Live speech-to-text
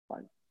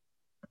Fine.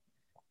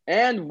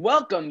 And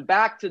welcome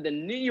back to the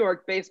New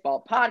York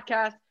Baseball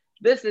Podcast.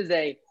 This is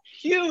a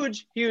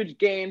huge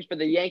game for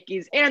the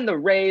Yankees and the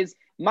Rays.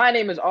 My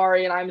name is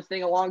Ari, and I'm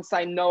sitting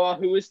alongside Noah,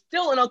 who is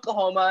still in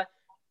Oklahoma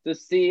to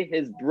see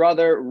his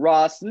brother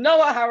Ross.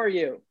 Noah, how are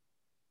you?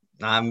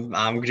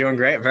 I'm doing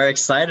great. Very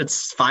excited.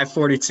 It's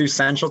 5:42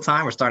 Central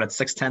Time. We're starting at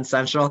 6:10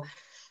 Central,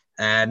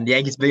 and the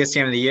Yankees' biggest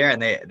game of the year.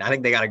 And I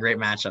think they got a great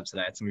matchup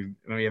today. It's gonna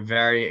be a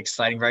very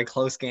exciting, very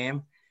close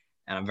game,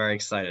 and I'm very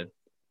excited.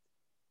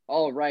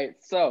 All right.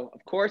 So,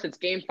 of course, it's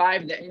Game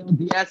 5 of the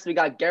ALDS. We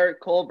got Gerrit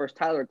Cole versus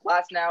Tyler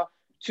Glasnow.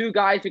 Two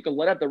guys who can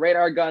lit up the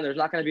radar gun. There's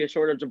not going to be a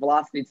shortage of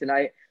velocity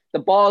tonight. The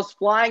ball is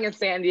flying in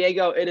San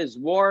Diego. It is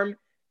warm.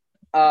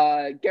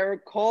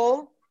 Gerrit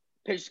Cole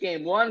pitched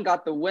Game 1,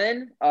 got the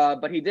win,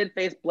 but he did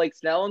face Blake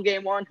Snell in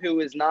Game 1, who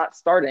is not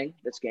starting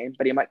this game,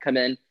 but he might come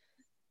in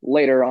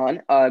later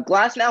on.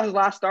 Glasnow, his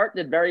last start,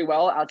 did very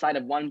well outside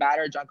of one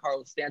batter,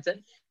 Giancarlo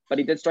Stanton, but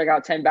he did strike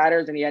out 10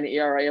 batters, and he had an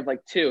ERA of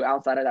like 2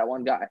 outside of that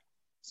one guy.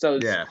 So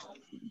yeah,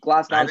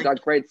 Glasnow's got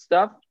great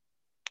stuff.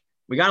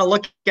 We got to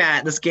look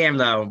at this game,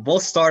 though.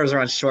 Both starters are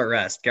on short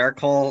rest. Gerrit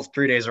Cole,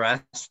 3 days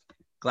rest.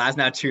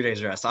 Glasnow, 2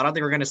 days rest. So I don't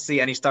think we're going to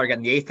see any starter get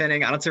in the 8th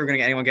inning. I don't think we're going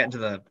to get anyone get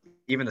into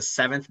even the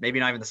 7th, maybe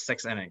not even the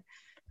 6th inning.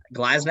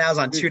 Glasnow's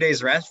on 2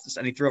 days rest,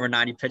 and he threw over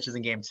 90 pitches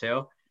in Game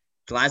 2.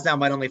 Glasnow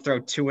might only throw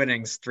 2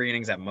 innings, 3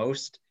 innings at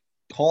most.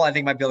 Cole, I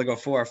think, might be able to go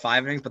 4 or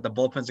 5 innings, but the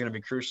bullpen's going to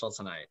be crucial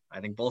tonight. I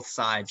think both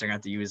sides are going to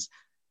have to use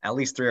at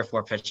least 3 or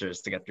 4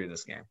 pitchers to get through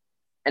this game.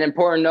 An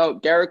important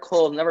note, Gerrit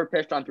Cole has never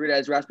pitched on 3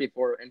 days rest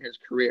before in his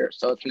career,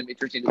 so it's going to be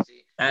interesting to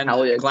see. And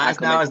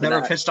Glasnow has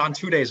never pitched on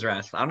 2 days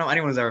rest. I don't know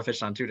anyone who's ever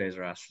pitched on 2 days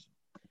rest.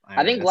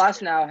 I think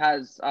Glasnow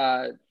has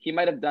he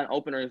might have done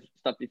opener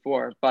stuff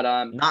before, but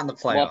not in the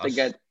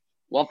playoffs.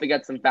 We'll have to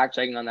get some fact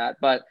checking on that.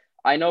 But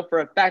I know for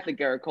a fact that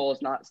Gerrit Cole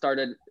has not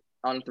started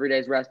on 3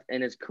 days rest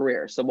in his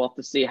career, so we'll have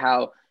to see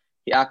how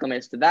he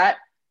acclimates to that.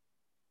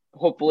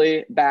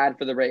 Hopefully, bad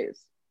for the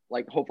Rays.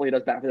 Hopefully he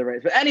does bad for the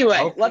Rays. But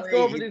anyway, let's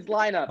go over these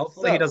lineups.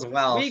 Hopefully he does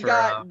well. We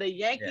got the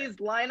Yankees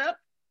lineup.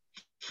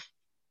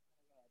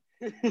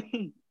 All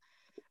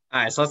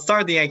right, so let's start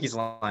with the Yankees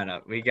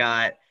lineup. We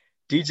got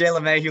DJ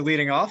LeMahieu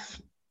leading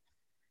off.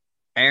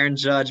 Aaron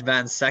Judge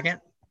batting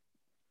second.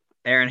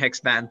 Aaron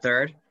Hicks batting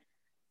third.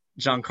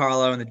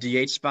 Giancarlo in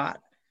the DH spot.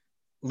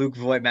 Luke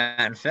Voit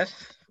batting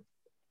fifth.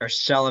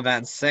 Urshela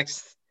batting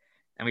sixth.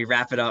 And we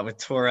wrap it up with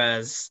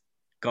Torres,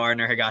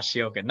 Gardner,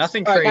 Higashioka.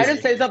 Nothing crazy. Can I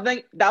just say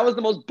something? That was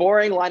the most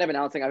boring lineup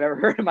announcing I've ever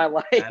heard in my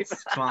life.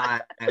 That's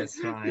fine. That's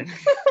fine.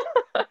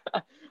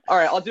 All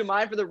right, I'll do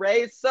mine for the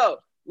Rays. So,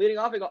 leading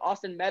off, we got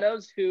Austin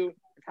Meadows, who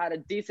had a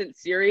decent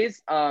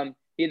series.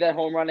 He had that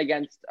home run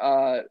against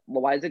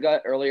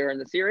Loizaga earlier in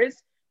the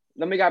series.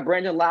 Then we got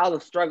Brandon Lau,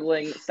 the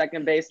struggling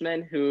second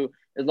baseman, who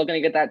is looking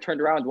to get that turned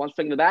around with one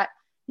swing to the bat.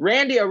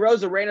 Randy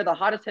Arozarena, the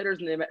hottest hitters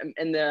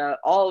in the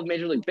all of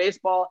Major League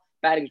Baseball,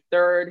 batting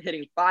third,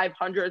 hitting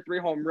 500, 3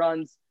 home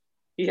runs.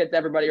 He hits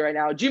everybody right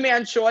now.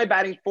 Ji-Man Choi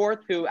batting fourth,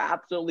 who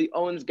absolutely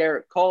owns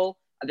Gerrit Cole.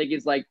 I think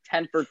he's like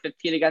 10 for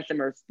 15 against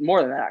him, or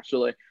more than that,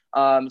 actually.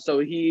 So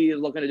he is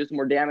looking to do some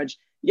more damage.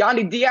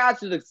 Yandy Diaz,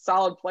 who's a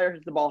solid player,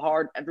 hits the ball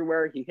hard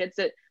everywhere he hits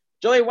it.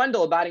 Joey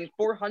Wendell batting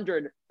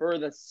 400 for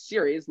the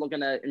series, looking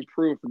to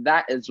improve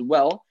that as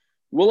well.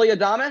 Willie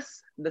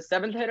Adames, the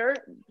 7th hitter,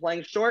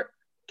 playing short.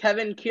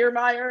 Kevin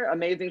Kiermaier,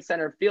 amazing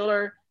center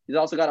fielder. He's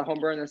also got a home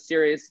run in the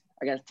series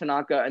against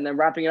Tanaka. And then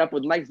wrapping it up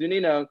with Mike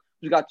Zunino,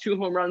 who's got 2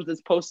 home runs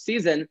this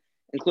postseason,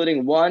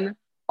 including 1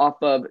 off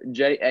of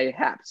J.A.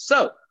 Happ.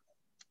 So,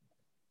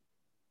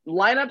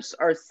 lineups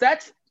are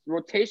set.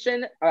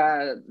 Rotation,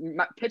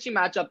 pitching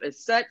matchup is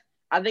set.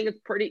 I think it's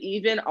pretty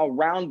even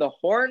around the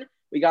horn.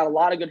 We got a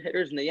lot of good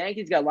hitters in the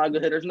Yankees, got a lot of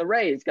good hitters in the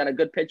Rays, got a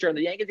good pitcher in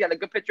the Yankees, got a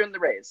good pitcher in the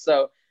Rays.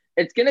 So,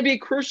 it's going to be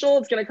crucial.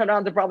 It's going to come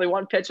down to probably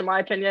one pitch, in my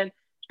opinion.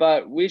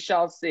 But we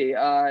shall see.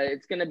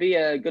 It's going to be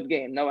a good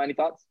game. Noah, any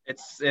thoughts?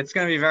 It's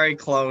going to be very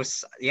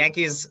close. The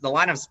Yankees, the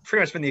lineup's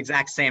pretty much been the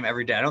exact same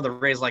every day. I know the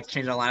Rays like to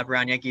change their lineup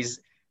around. Yankees,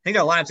 I think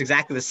their lineup's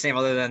exactly the same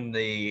other than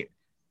the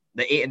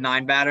 8 and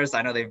 9 batters.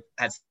 I know they've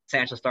had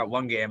Sanchez start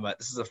one game, but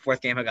this is the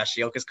 4th game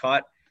Higashioka's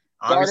caught.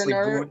 Obviously,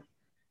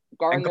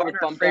 Gardner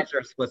and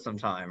Frazier split some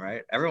time,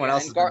 right? Everyone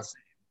else is the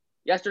same.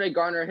 Yesterday,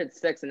 Gardner hit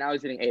 6, and now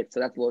he's hitting 8,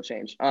 so that's a little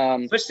change.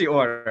 Switch the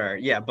order,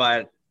 yeah,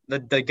 but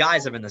the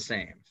guys have been the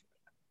same.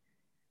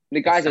 The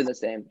guys are the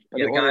same.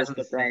 Yeah, the guys are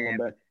the same.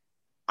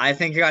 I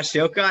think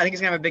Higashioka, I think he's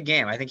going to have a big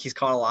game. I think he's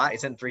caught a lot.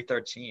 He's hitting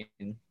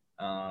 313.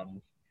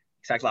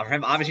 Expect a lot from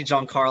him. Obviously,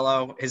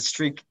 Giancarlo, his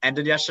streak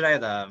ended yesterday.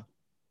 The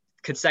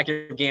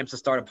consecutive games to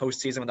start a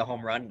postseason with a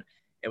home run,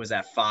 it was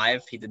at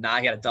 5. He did not.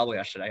 He had a double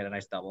yesterday. He had a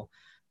nice double.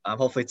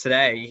 Hopefully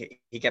today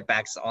he gets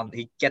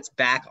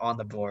back on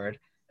the board,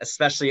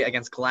 especially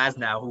against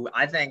Glasnow, who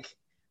I think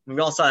we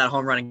all saw that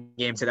home run in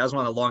Game 2. That was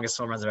one of the longest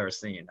home runs I've ever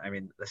seen. I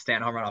mean, the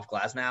Stanton home run off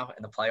Glasnow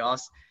in the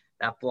playoffs,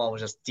 that ball was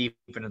just deep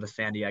into the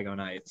San Diego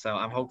night. So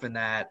I'm hoping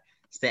that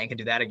Stanton can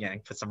do that again,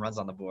 put some runs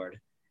on the board.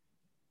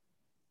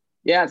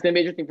 Yeah, it's going to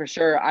be interesting for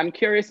sure. I'm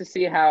curious to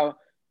see how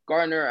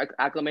Gardner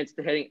acclimates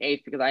to hitting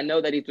eighth, because I know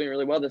that he's doing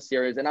really well this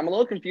series, and I'm a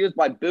little confused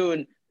why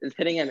Boone is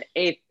hitting him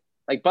eighth,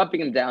 like bumping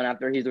him down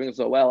after he's doing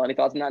so well. Any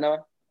thoughts on that,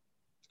 Noah?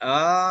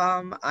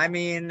 I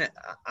mean,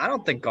 I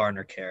don't think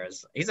Gardner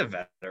cares. He's a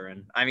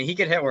veteran. I mean, he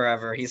could hit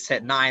wherever. He's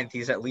hit ninth.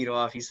 He's hit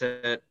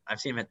leadoff.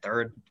 I've seen him hit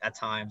third at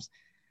times.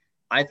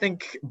 I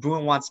think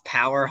Boone wants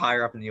power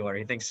higher up in the order.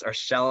 He thinks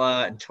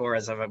Urshela and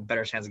Torres have a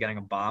better chance of getting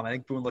a bomb. I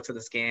think Boone looks at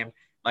this game,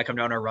 might come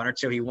down to a run or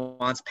two. He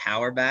wants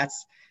power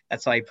bats.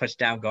 That's why he pushed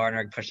down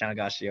Gardner, pushed down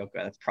Higashioka.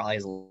 That's probably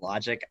his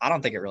logic. I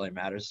don't think it really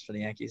matters for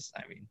the Yankees.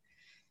 I mean,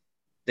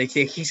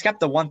 he's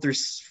kept the 1 through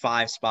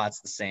 5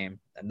 spots the same,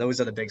 and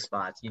those are the big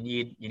spots. You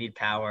need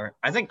power.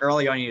 I think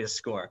early on you need to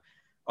score.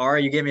 Or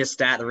you give me a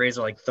stat, the Rays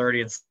are like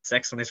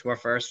 30-6 when they score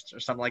first or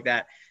something like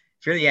that.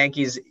 If you're the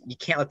Yankees, you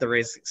can't let the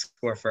Rays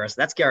score first.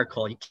 That's Garrett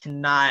Cole. You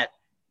cannot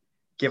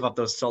give up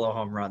those solo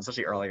home runs,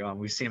 especially early on.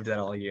 We've seen him do that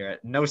all year.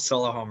 No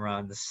solo home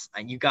runs.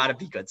 And you got to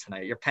be good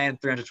tonight. You're paying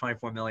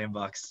 $324 million.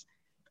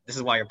 This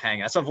is why you're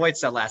paying. That's what Voigt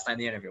said last night in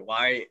the interview.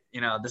 Why,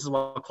 this is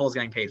what Cole's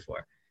getting paid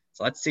for.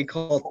 So let's see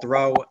Cole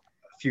throw a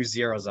few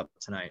zeros up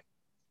tonight.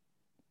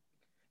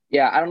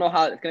 Yeah, I don't know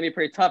how it's going to be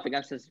pretty tough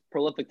against this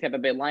prolific Tampa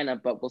Bay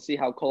lineup, but we'll see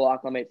how Cole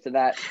acclimates to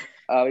that.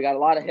 We got a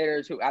lot of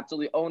hitters who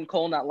absolutely own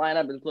Cole in that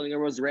lineup, including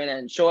Arozarena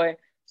and Choi.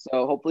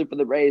 So hopefully for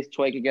the Rays,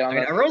 Choi can get on.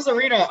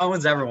 Arozarena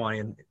owns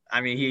everyone.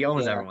 He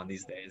owns everyone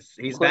these days.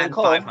 He's batting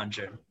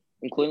 500,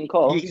 including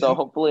Cole. So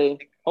hopefully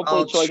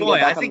Choi can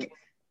get back. I think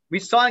we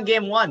saw in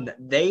game 1,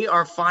 they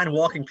are fine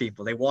walking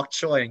people. They walked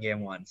Choi in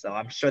game 1, so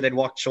I'm sure they'd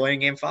walk Choi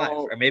in game 5,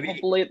 or maybe.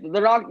 Hopefully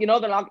they're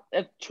not.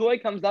 If Choi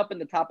comes up in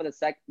the top of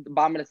the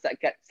bottom of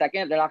the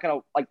second, they're not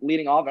gonna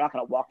leading off. They're not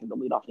gonna walk to the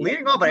leadoff.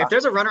 Leading off, but if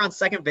there's a runner on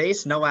second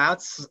base, no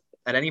outs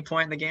at any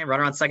point in the game,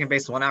 runner on second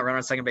base, 1 out, runner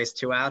on second base,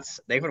 2 outs,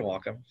 they would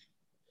walk him.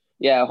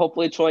 Yeah,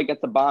 hopefully Choi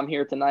gets a bomb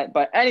here tonight.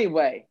 But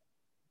anyway,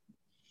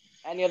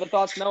 any other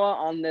thoughts, Noah,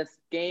 on this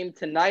game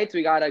tonight?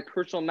 We got a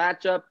crucial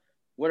matchup.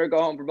 Winner go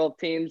home for both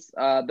teams.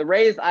 The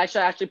Rays, I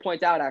should actually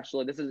point out,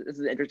 this is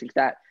an interesting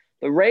stat.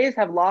 The Rays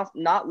have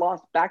not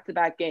lost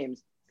back-to-back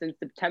games since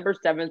September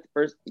 7th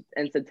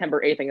and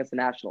September 8th against the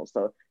Nationals.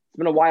 So it's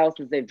been a while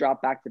since they've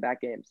dropped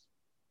back-to-back games.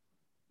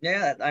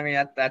 Yeah, I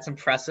mean, that's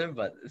impressive,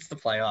 but it's the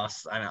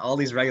playoffs. I mean, all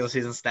these regular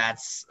season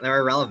stats, they're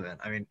irrelevant.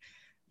 I mean,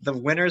 the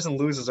winners and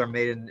losers are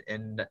made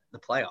in the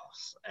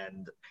playoffs,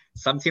 and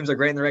some teams are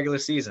great in the regular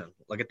season.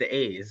 Look at the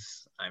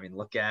A's. I mean,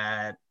 look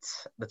at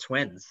the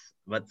Twins.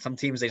 But some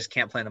teams, they just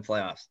can't play in the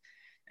playoffs.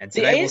 And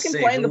the A's can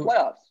play in the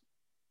playoffs.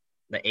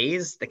 The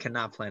A's, they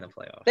cannot play in the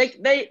playoffs.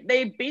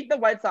 They beat the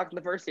White Sox in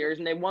the first series,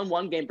 and they won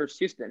 1 game versus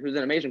Houston, who's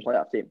an amazing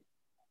playoff team.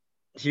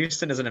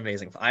 Houston is an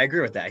amazing. I agree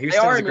with that.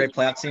 Houston is a great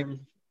playoff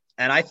team,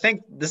 and I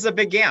think this is a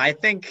big game. I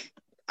think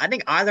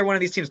either one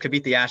of these teams could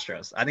beat the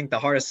Astros. I think the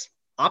hardest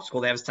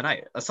obstacle they have is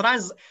tonight.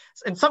 Sometimes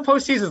in some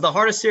postseasons, the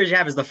hardest series you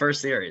have is the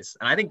first series,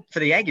 and I think for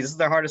the Yankees, this is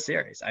their hardest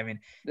series. I mean,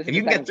 if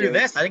you can get through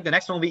this, I think the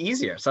next one will be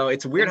easier. So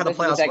it's weird how the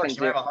playoffs work.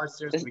 You have a hard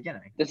series at the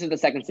beginning. This is the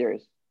second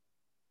series.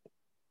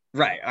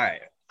 Right. All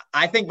right.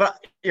 I think,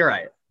 but you're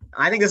right.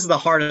 I think this is the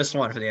hardest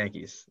one for the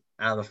Yankees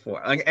out of the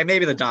 4. And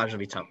maybe the Dodgers will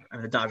be tougher. I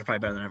mean, the Dodgers are probably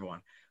better than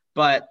everyone,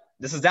 but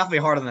this is definitely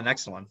harder than the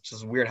next one. It's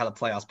just weird how the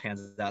playoffs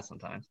pans out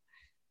sometimes.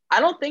 I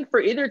don't think for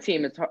either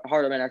team it's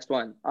harder than the next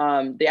one.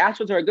 The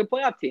Astros are a good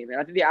playoff team, and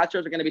I think the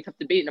Astros are going to be tough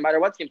to beat no matter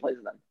what team plays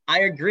them.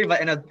 I agree,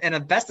 but in a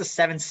best of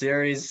 7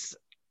 series,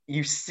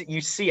 you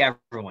see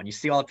everyone. You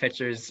see all the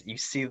pitchers. You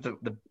see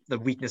the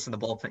weakness in the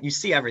bullpen. You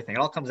see everything. It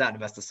all comes out in the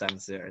best of 7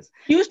 series.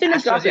 Houston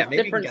has got a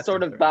different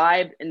sort of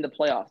vibe in the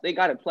playoffs. They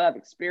got a playoff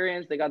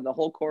experience. They got the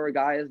whole core of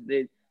guys.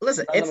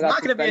 Listen, it's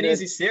not going to be an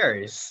easy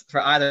series for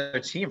either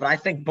team, but I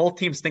think both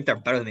teams think they're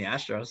better than the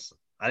Astros.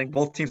 I think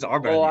both teams are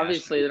better. Well,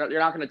 obviously, you're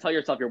not going to tell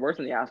yourself you're worse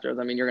than the Astros.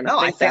 I mean, you're going to. No,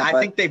 I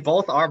think they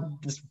both are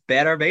just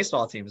better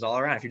baseball teams all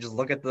around. If you just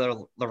look at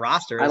the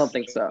rosters, I don't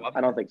think so.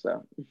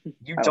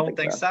 You don't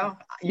think so?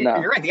 No.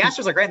 You're right. The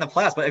Astros are great in the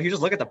playoffs, but if you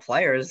just look at the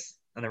players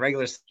in the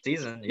regular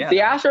season, yeah. The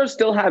Astros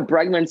still have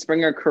Bregman,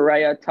 Springer,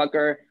 Correa,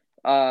 Tucker.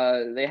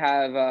 They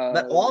have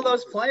but all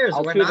those players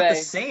Altuve. Were not the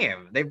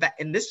same. They've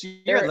in this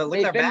year.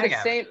 They've been the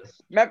same.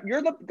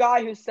 You're the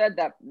guy who said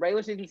that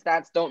regular season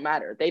stats don't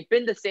matter. They've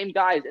been the same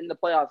guys in the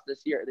playoffs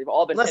this year. They've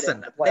all been.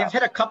 Listen, they've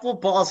hit a couple of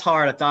balls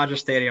hard at Dodger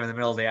Stadium in the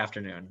middle of the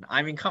afternoon.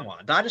 I mean, come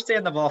on, Dodger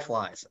Stadium, the ball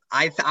flies.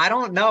 I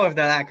don't know if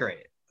they're that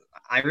great.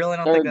 I really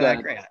don't think they're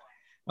that great.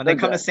 When they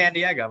come to San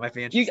Diego, it might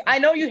be interesting. I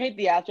know you hate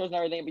the Astros and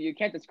everything, but you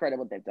can't discredit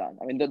what they've done.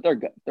 I mean, they're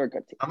good. They're a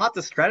good team. I'm not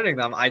discrediting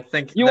them. I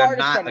think they're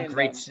not a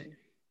great team.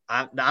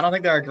 I don't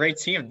think they're a great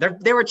team.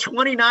 They were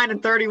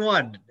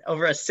 29-31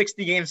 over a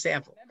 60-game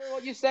sample. Remember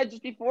what you said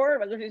just before?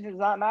 Regular season does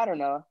not matter,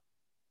 Noah.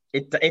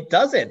 It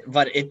doesn't,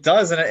 but it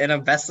does in a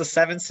best of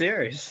 7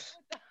 series.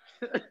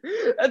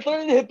 That's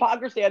literally the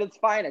hypocrisy at its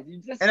finest. You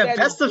just in a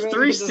best of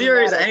 3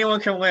 series,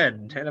 anyone can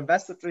win. In a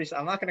best of 3,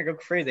 I'm not going to go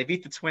crazy. They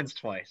beat the Twins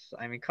twice.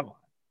 I mean, come on.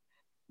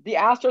 The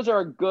Astros are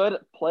a good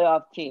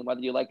playoff team,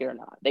 whether you like it or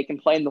not. They can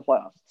play in the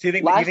playoffs. Do you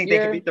think they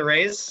can beat the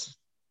Rays?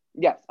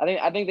 Yes,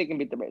 I think they can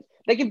beat the Rays.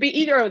 They can beat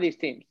either of these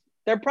teams.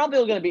 They're probably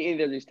going to beat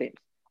either of these teams.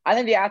 I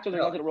think the Astros are Really?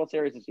 going to the World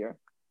Series this year.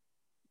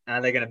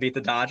 Are they gonna beat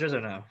the Dodgers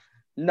or no?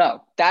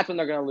 No, that's when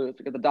they're going to lose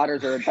because the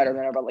Dodgers are better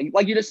than everyone.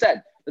 Like you just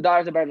said, the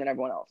Dodgers are better than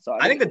everyone else. So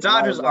I think the it's a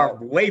lot Dodgers of, are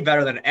way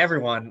better than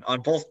everyone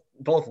on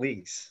both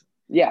leagues.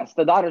 yes,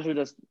 the Dodgers are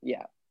just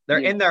They're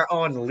in their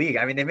own league.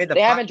 I mean, they made the.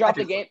 They haven't dropped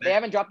the Padres game. look They bad.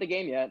 haven't dropped the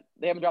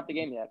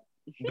game yet.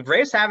 The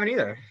Braves haven't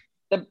either.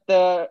 But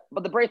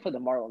the Braves played the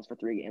Marlins for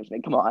 3 games.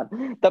 Man, come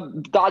on.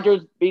 The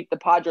Dodgers beat the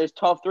Padres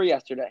 12-3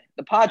 yesterday.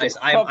 The Padres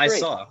 12-3. I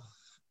saw.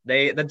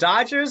 The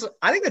Dodgers.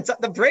 I think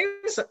the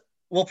Braves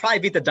will probably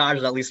beat the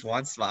Dodgers at least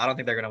once, but I don't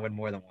think they're gonna win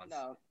more than once.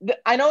 No,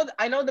 I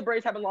know the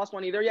Braves haven't lost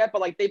one either yet,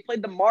 but like they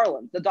played the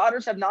Marlins. The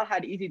Dodgers have not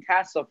had easy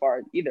tasks so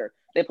far either.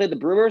 They played the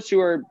Brewers,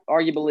 who are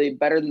arguably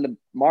better than the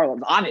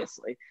Marlins,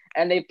 obviously,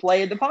 and they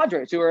played the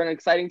Padres, who are an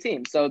exciting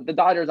team. So the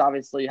Dodgers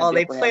obviously. Oh,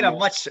 they played a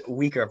much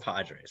weaker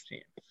Padres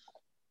team.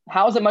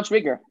 How is it much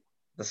weaker?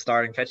 The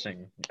starting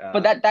pitching.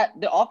 But that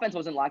the offense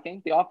wasn't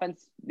lacking. The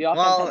offense had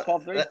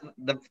 12-3.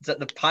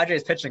 The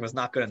Padres pitching was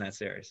not good in that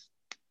series.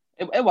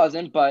 It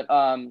wasn't, but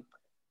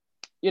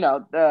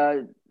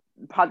the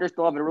Padres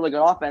still have a really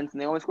good offense,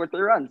 and they only scored 3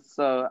 runs.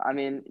 So I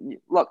mean,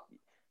 look,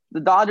 the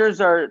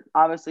Dodgers are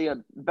obviously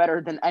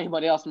better than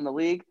anybody else in the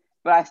league,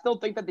 but I still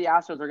think that the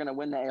Astros are going to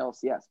win the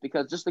ALCS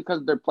because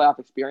of their playoff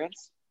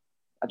experience.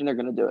 I think they're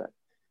going to do it.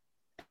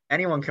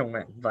 Anyone can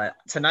win, but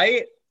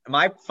tonight,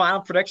 my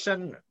final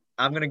prediction,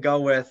 I'm going to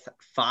go with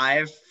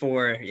 5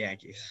 for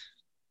Yankees.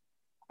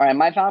 All right,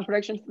 my final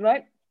prediction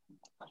tonight,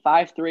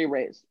 5-3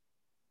 Rays.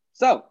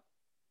 So,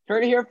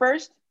 heard it here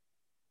first.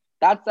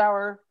 That's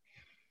our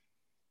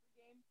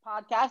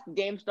podcast. The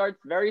game starts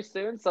very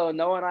soon, so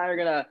Noah and I are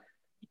going to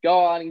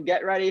go on and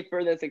get ready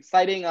for this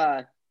exciting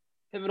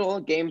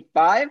pivotal Game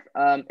 5.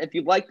 If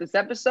you like this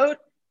episode,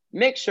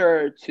 make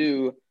sure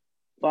to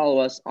follow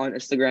us on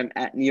Instagram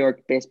at New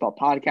York Baseball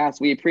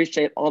Podcast. We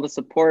appreciate all the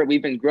support.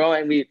 We've been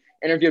growing. We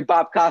interviewed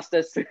Bob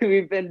Costas.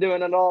 We've been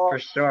doing it all. For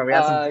sure. We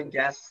had some big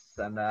guests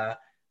and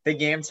big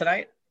game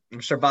tonight. I'm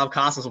sure Bob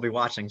Costas will be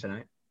watching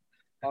tonight.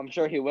 I'm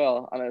sure he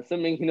will. I'm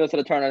assuming he knows how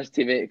to turn on his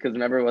TV because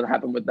remember what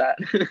happened with that.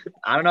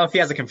 I don't know if he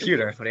has a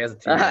computer, but he has a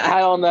TV.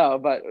 I don't know.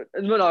 But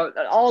no,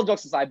 all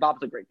jokes aside,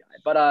 Bob's a great guy.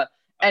 But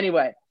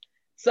anyway,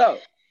 so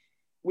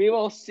we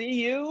will see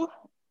you